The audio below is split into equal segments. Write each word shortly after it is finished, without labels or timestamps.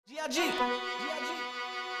G.I.G.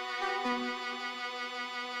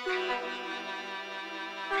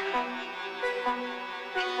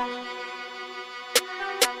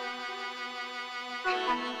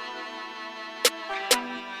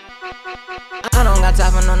 I don't got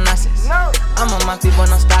time for no nonsense. No. I'm on my feet, boy,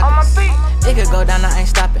 no stopping. On my feet. It could go down, I ain't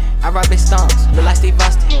stopping. I rock big stones, look like Steve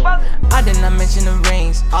Austin. I did not mention the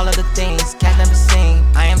rings, all of the things cat never seen.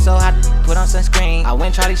 I am so hot, put on sunscreen. I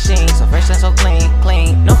went Charlie Sheen, so fresh and so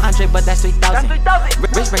clean. No Andre, but that's 3,000.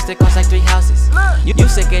 Rich bracelet cost like 3 houses. You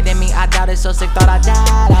sicker than me, I doubt it. So sick, thought I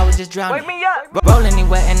died. I was just drowning. Wake me up. Roll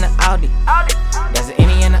anywhere in the Audi. There's an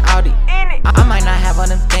any in the Audi. I might not have all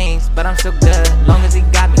them things, but I'm still good, long as he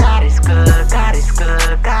got me. God is good, God is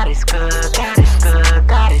good, God is good, God is good,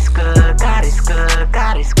 God is good, God is good,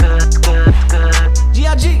 God is good, good.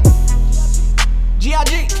 G.I.G.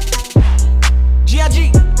 G.I.G.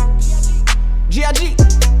 G.I.G. G.I.G.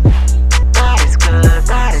 God is good,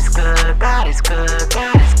 God is good, God is good,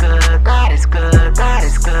 God is good, God is good, God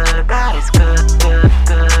is good, God is good,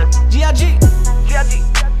 good. G.I.G. G.I.G.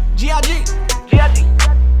 G.I.G. G.I.G.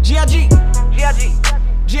 G.I.G. G.I.G.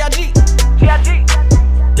 G.I.G. G.I.G.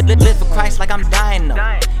 Live for Christ like I'm dying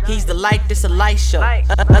though. He's the light, this a light show.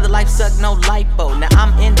 Other life suck, no lipo. Now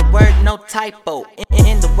I'm in the word, no typo.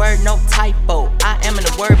 In the word, no typo. I am in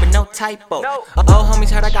the word, but no typo. Oh, homies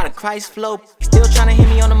heard I got a Christ flow. Still tryna hit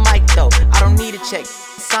me on the mic though. I don't need a check,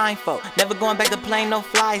 sign for. Never going back to plane, no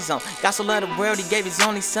fly zone. God so loved the world, he gave his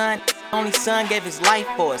only son. Only son gave his life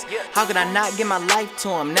for us. How could I not give my life to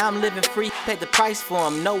him? Now I'm living free, paid the price for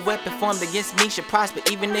him. No weapon formed against me should prosper,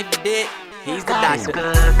 even if it did. He's the God is doctor.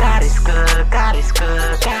 good, God is good, God is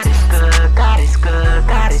good, God is good, God is good,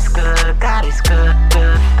 God is good, God is good,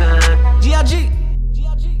 good. G.I.G.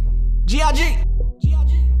 G.I.G.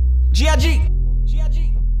 G.I.G.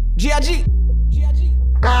 G.I.G.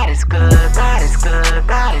 God is good, God is good,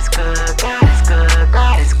 God is good, God is good,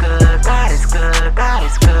 God is good, God is good, God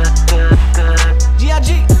is good, good.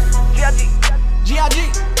 G.I.G. G.I.G. G.I.G.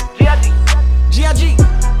 G.I.G. G.I.G.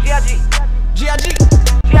 G.I.G. G.I.G.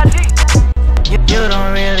 G.I.G. You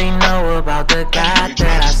don't really know about the God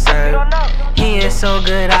that I serve. He is so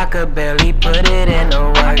good I could barely put it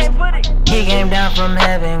into words. He came down from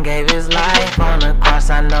heaven, gave his life on the cross.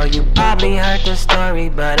 I know you probably heard the story,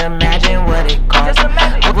 but imagine what it cost.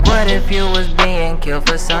 What if you was being killed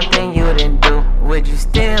for something you didn't do? Would you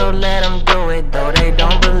still let them do it, though they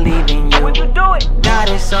don't believe in you? Would you do it? God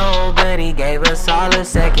is so good, he gave us all a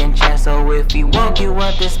second chance. So if he woke you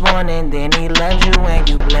up this morning, then he loves you and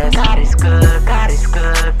you blessed. God is good, God is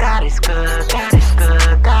good, God is good, God is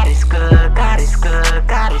good, God is good, God is good,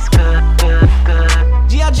 God is good, good.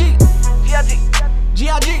 G.I.G. G.I.G.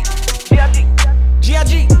 G.I.G. G.I.G.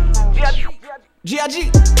 G.I.G. G.I.G.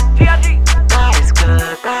 G.I.G. G.I.G. God is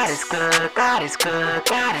good, God is good, God is good,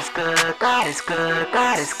 God is good, God is good,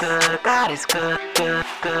 God is good, God is good,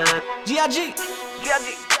 good. G.I.G.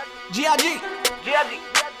 G.I.G. G.I.G. G.I.G.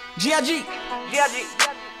 G.I.G. G.I.G.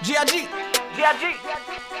 G.I.G.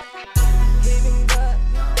 G.I.G.